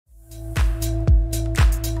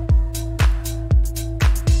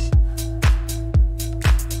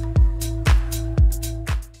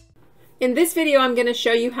In this video, I'm going to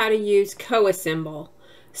show you how to use Coassemble.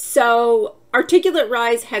 So Articulate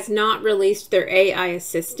Rise has not released their AI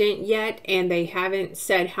assistant yet, and they haven't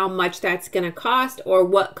said how much that's going to cost or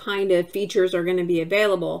what kind of features are going to be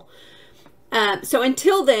available. So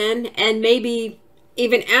until then, and maybe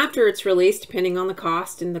even after it's released, depending on the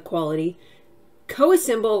cost and the quality,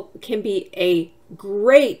 Coassemble can be a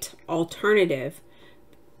great alternative.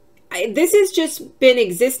 This has just been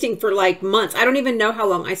existing for like months. I don't even know how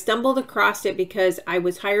long. I stumbled across it because I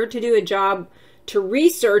was hired to do a job to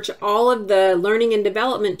research all of the learning and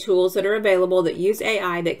development tools that are available that use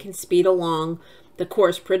AI that can speed along the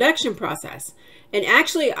course production process. And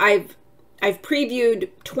actually, I've previewed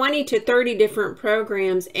 20 to 30 different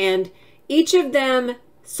programs, and each of them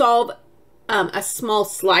solve a small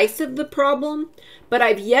slice of the problem, but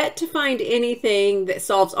I've yet to find anything that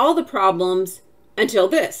solves all the problems until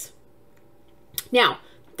this. Now,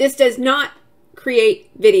 this does not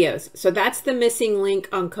create videos, so that's the missing link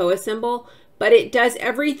on Coassemble, but it does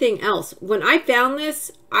everything else. When I found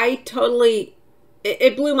this,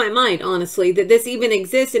 it blew my mind, honestly, that this even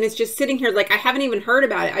exists, and it's just sitting here like I haven't even heard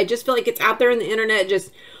about it. I just feel like it's out there in the internet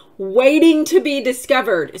just waiting to be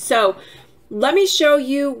discovered. So let me show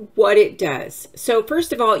you what it does. So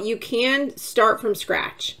first of all, you can start from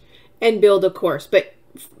scratch and build a course, but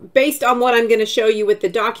based on what I'm going to show you with the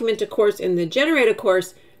document a course and the generate a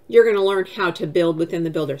course, you're going to learn how to build within the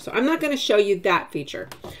builder. So I'm not going to show you that feature.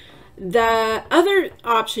 The other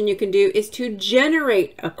option you can do is to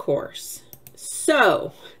generate a course.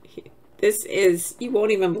 So this is, you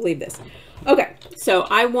won't even believe this. Okay, so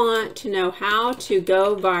I want to know how to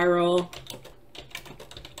go viral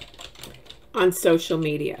on social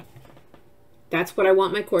media. That's what I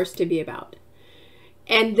want my course to be about.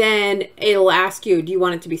 And then it'll ask you, do you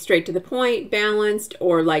want it to be straight to the point, balanced,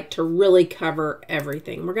 or like to really cover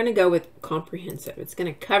everything? We're going to go with comprehensive. It's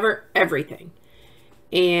going to cover everything.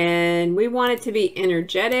 And we want it to be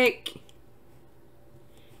energetic.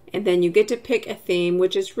 And then you get to pick a theme,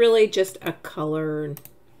 which is really just a color.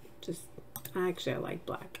 Actually, I like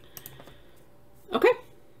black. Okay.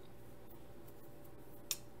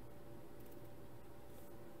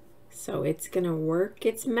 So it's going to work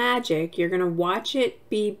its magic. You're going to watch it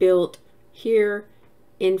be built here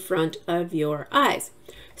in front of your eyes.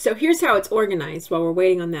 So here's how it's organized while we're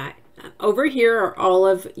waiting on that. Over here are all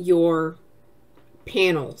of your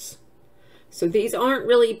panels. So these aren't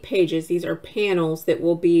really pages. These are panels that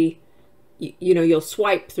will be, you'll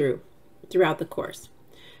swipe throughout the course.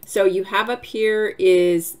 So you have up here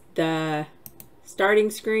is the starting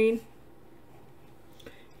screen.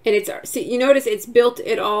 And see, you notice it's built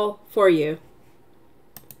it all for you.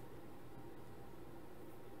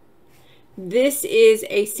 This is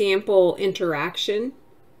a sample interaction.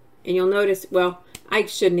 And you'll notice, well, I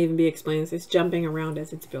shouldn't even be explaining this. It's jumping around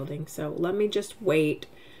as it's building. So let me just wait.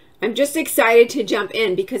 I'm just excited to jump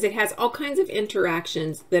in because it has all kinds of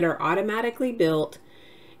interactions that are automatically built.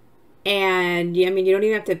 And I mean, you don't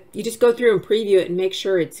even have to, you just go through and preview it and make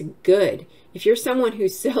sure it's good. If you're someone who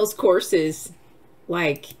sells courses,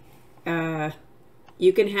 like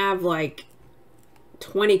you can have like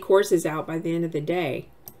 20 courses out by the end of the day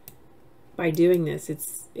by doing this.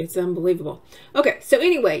 It's unbelievable. Okay, so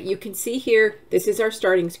anyway, you can see here, this is our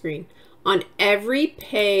starting screen. On every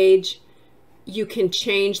page, you can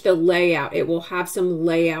change the layout. It will have some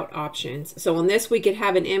layout options. So on this, we could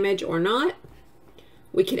have an image or not.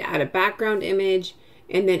 We could add a background image.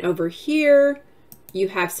 And then over here, you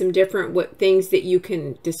have some different things that you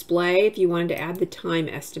can display. If you wanted to add the time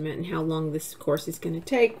estimate and how long this course is going to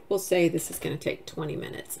take, we'll say this is going to take 20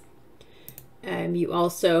 minutes. You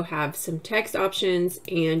also have some text options,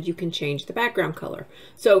 and you can change the background color.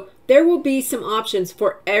 So there will be some options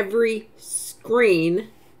for every screen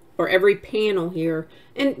or every panel here,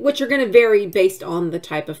 and which are going to vary based on the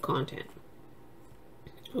type of content.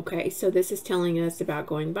 Okay, so this is telling us about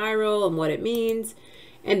going viral and what it means.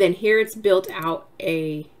 And then here it's built out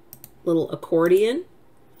a little accordion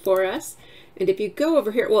for us. And if you go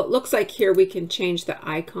over here, well, it looks like here we can change the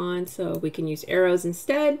icon. So we can use arrows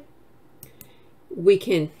instead. We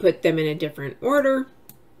can put them in a different order.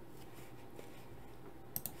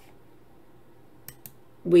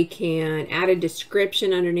 We can add a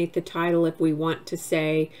description underneath the title if we want to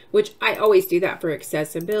say, which I always do that for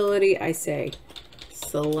accessibility. I say,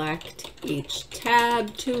 select each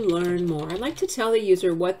tab to learn more. I like to tell the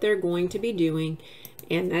user what they're going to be doing,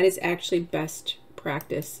 and that is actually best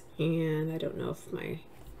practice. And I don't know if my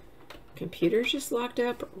computer's just locked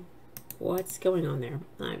up or what's going on there.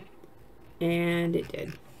 And it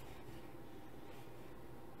did.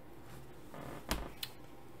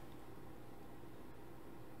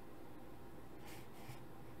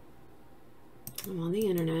 I'm on the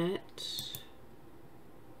internet.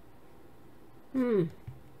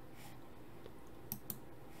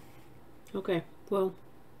 Okay, well,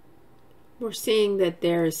 we're seeing that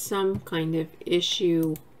there's some kind of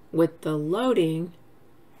issue with the loading,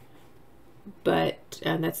 but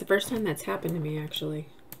that's the first time that's happened to me, actually.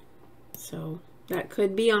 So that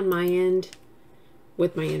could be on my end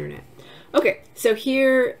with my internet. Okay, so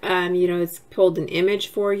here, you know, it's pulled an image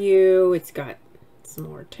for you. It's got some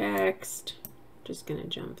more text. Just gonna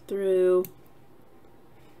jump through.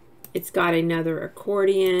 It's got another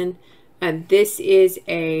accordion. This is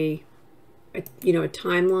a you know, a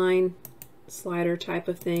timeline slider type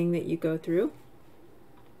of thing that you go through.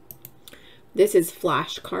 This is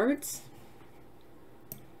flashcards.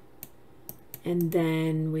 And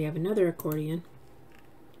then we have another accordion.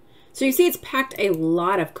 So you see it's packed a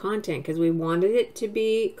lot of content because we wanted it to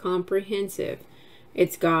be comprehensive.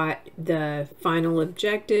 It's got the final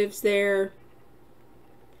objectives there.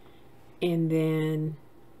 And then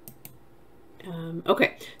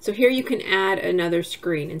okay, so here you can add another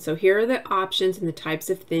screen. And so here are the options and the types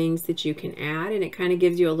of things that you can add. And it kind of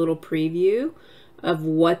gives you a little preview of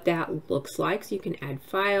what that looks like. So you can add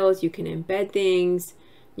files, you can embed things,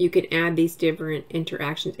 you can add these different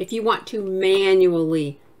interactions if you want to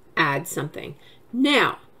manually add something.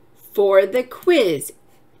 Now, for the quiz,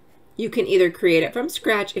 you can either create it from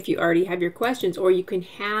scratch if you already have your questions, or you can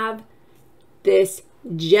have this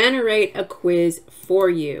generate a quiz for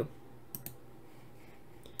you.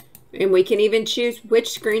 And we can even choose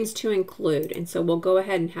which screens to include. And so we'll go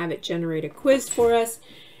ahead and have it generate a quiz for us.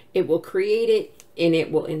 It will create it and it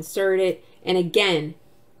will insert it. And again,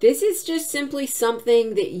 this is just simply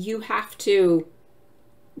something that you have to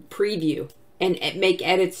preview and make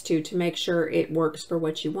edits to make sure it works for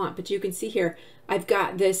what you want. But you can see here, I've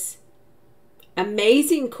got this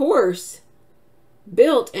amazing course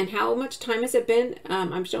built. And how much time has it been?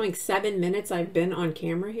 I'm showing 7 minutes I've been on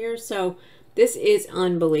camera here. So this is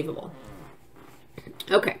unbelievable.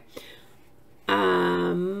 Okay.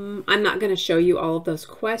 I'm not going to show you all of those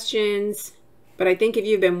questions, but I think if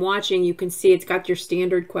you've been watching, you can see it's got your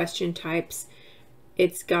standard question types.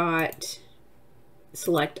 It's got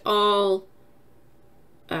select all,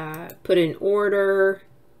 put in order,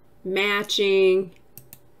 matching,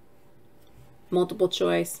 multiple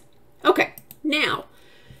choice. Okay. Now,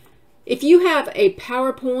 if you have a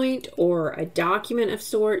PowerPoint or a document of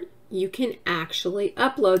sort, you can actually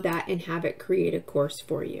upload that and have it create a course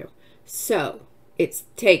for you. So it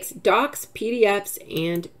takes docs, PDFs,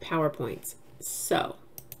 and PowerPoints. So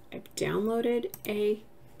I've downloaded a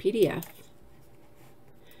PDF.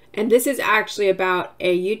 And this is actually about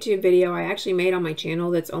a YouTube video I actually made on my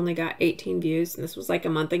channel that's only got 18 views. And this was like a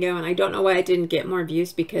month ago. And I don't know why I didn't get more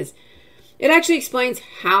views, because it actually explains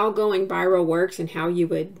how going viral works and how you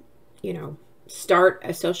would, you know, start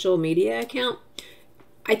a social media account.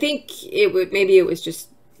 I think maybe it was just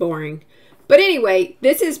boring. But anyway,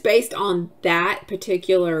 this is based on that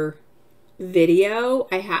particular video.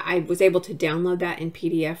 I was able to download that in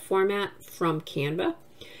PDF format from Canva.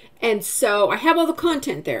 And so I have all the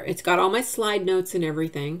content there. It's got all my slide notes and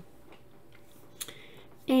everything.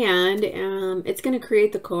 And it's going to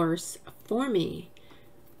create the course for me.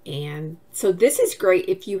 And so this is great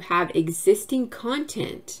if you have existing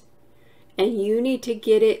content and you need to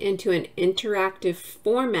get it into an interactive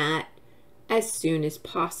format as soon as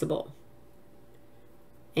possible.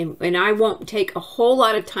 And I won't take a whole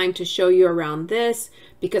lot of time to show you around this,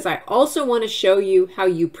 because I also want to show you how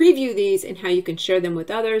you preview these and how you can share them with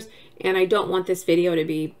others. And I don't want this video to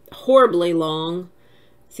be horribly long.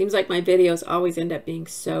 Seems like my videos always end up being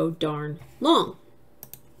so darn long.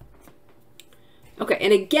 Okay,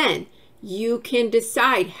 and again, you can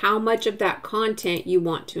decide how much of that content you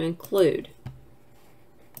want to include.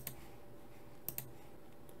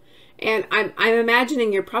 And I'm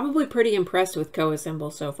imagining you're probably pretty impressed with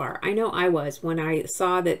Coassemble so far. I know I was when I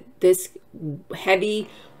saw that this heavy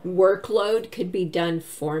workload could be done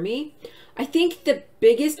for me. I think the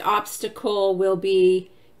biggest obstacle will be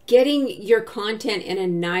getting your content in a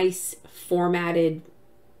nice formatted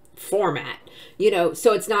format, you know,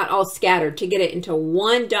 so it's not all scattered, to get it into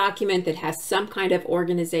one document that has some kind of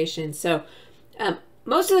organization. So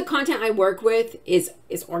most of the content I work with is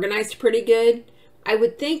organized pretty good. I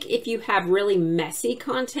would think if you have really messy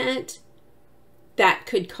content, that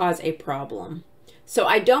could cause a problem. So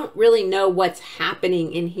I don't really know what's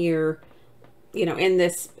happening in here, you know, in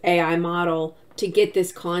this AI model to get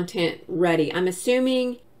this content ready. I'm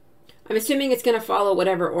assuming it's going to follow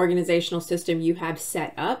whatever organizational system you have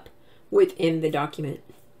set up within the document.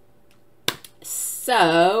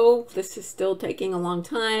 So this is still taking a long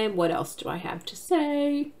time. What else do I have to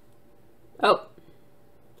say? Oh,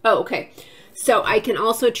 Oh, okay. So I can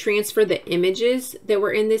also transfer the images that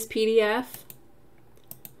were in this PDF.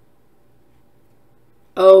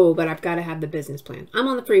 Oh, but I've got to have the business plan. I'm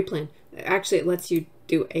on the free plan. Actually, it lets you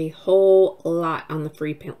do a whole lot on the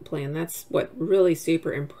free plan. That's what really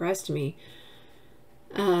super impressed me.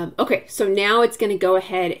 Okay, so now it's going to go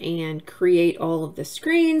ahead and create all of the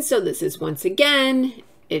screens. So this is, once again,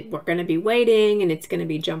 we're going to be waiting, and it's going to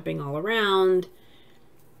be jumping all around.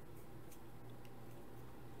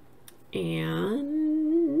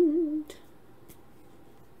 And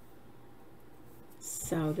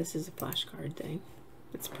so this is a flashcard thing.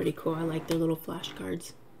 It's pretty cool. I like their little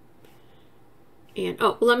flashcards. And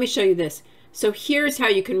oh, well, let me show you this. So here's how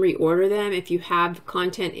you can reorder them if you have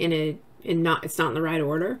content it's not in the right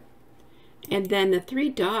order. And then the 3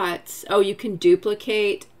 dots, oh, you can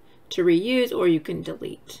duplicate to reuse, or you can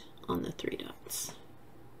delete on the 3 dots.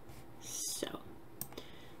 So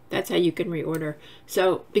that's how you can reorder.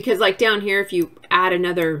 So because like down here, if you add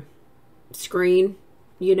another screen,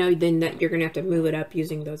 you know, then that you're gonna have to move it up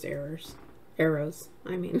using those arrows.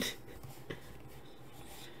 I mean,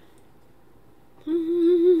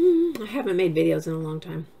 I haven't made videos in a long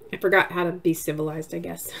time. I forgot how to be civilized, I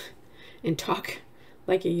guess, and talk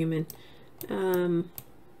like a human.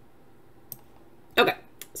 Okay,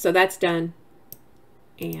 so that's done.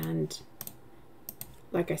 And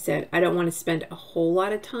like I said, I don't want to spend a whole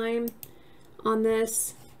lot of time on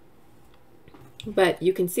this, but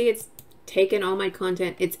you can see it's taken all my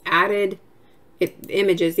content. It's added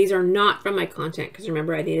images. These are not from my content because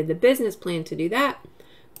remember I needed the business plan to do that,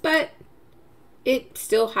 but it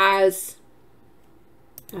still has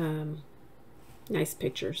nice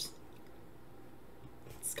pictures.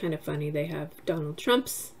 It's kind of funny. They have Donald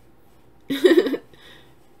Trump's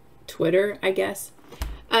Twitter, I guess.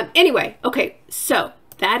 Anyway, okay, so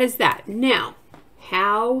that is that. Now,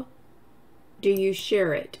 how do you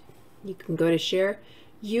share it? You can go to share.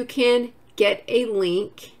 You can get a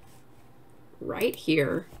link right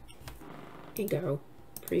here and go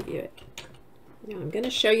preview it. Now I'm going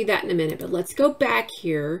to show you that in a minute, but let's go back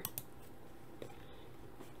here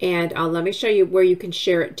and let me show you where you can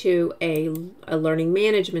share it to a learning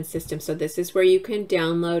management system. So this is where you can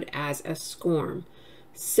download as a SCORM.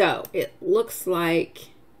 So it looks like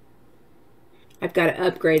I've got to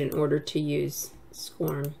upgrade in order to use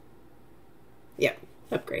SCORM. Yep,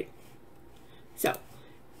 upgrade. So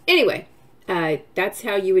anyway, that's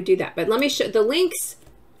how you would do that. But let me show, the links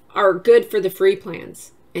are good for the free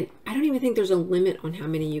plans. And I don't even think there's a limit on how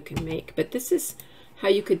many you can make, but this is how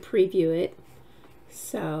you could preview it.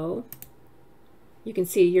 So you can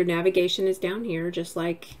see your navigation is down here, just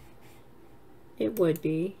like it would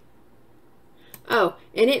be. Oh,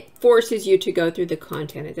 and it forces you to go through the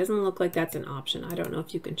content. It doesn't look like that's an option. I don't know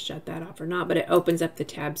if you can shut that off or not, but it opens up the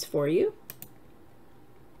tabs for you.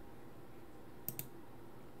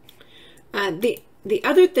 The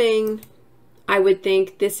other thing I would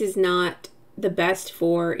think this is not the best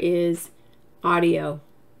for is audio,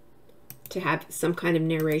 to have some kind of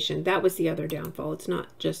narration. That was the other downfall. It's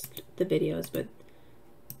not just the videos, but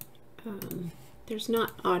there's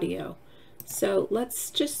not audio. So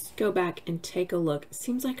let's just go back and take a look. It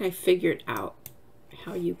seems like I figured out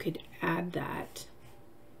how you could add that.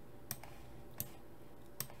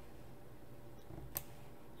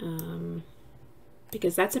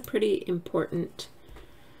 Because that's a pretty important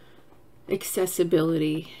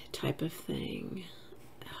accessibility type of thing.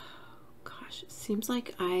 Oh, gosh, it seems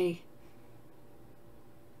like I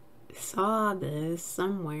saw this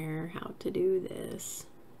somewhere, how to do this.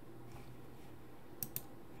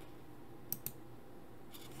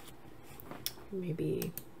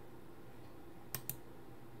 Maybe.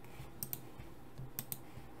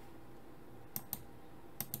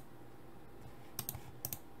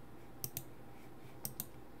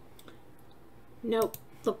 Nope,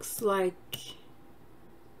 looks like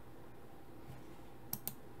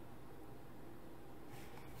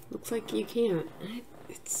you can't.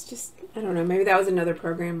 It's just, I don't know, maybe that was another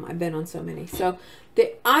program. I've been on so many. So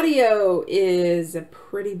the audio is a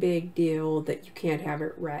pretty big deal that you can't have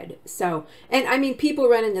it read. So, and I mean, people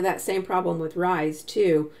run into that same problem with Rise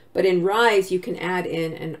too, but in Rise you can add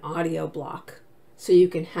in an audio block so you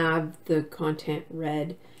can have the content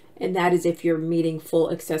read. And that is if you're meeting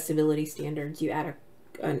full accessibility standards, you add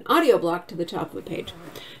an audio block to the top of the page.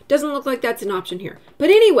 Doesn't look like that's an option here.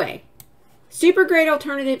 But anyway, super great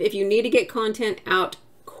alternative if you need to get content out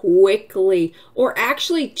quickly, or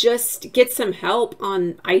actually just get some help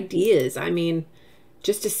on ideas. I mean,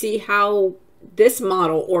 just to see how this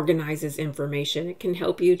model organizes information. It can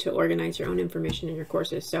help you to organize your own information in your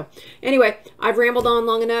courses. So anyway, I've rambled on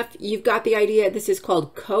long enough. You've got the idea. This is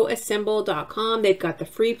called coassemble.com. They've got the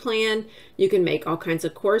free plan. You can make all kinds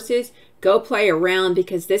of courses. Go play around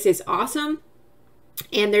because this is awesome.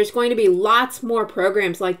 And there's going to be lots more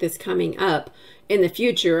programs like this coming up in the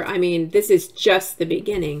future. I mean, this is just the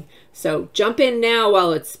beginning. So jump in now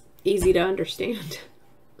while it's easy to understand.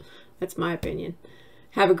 That's my opinion.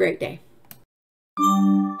 Have a great day.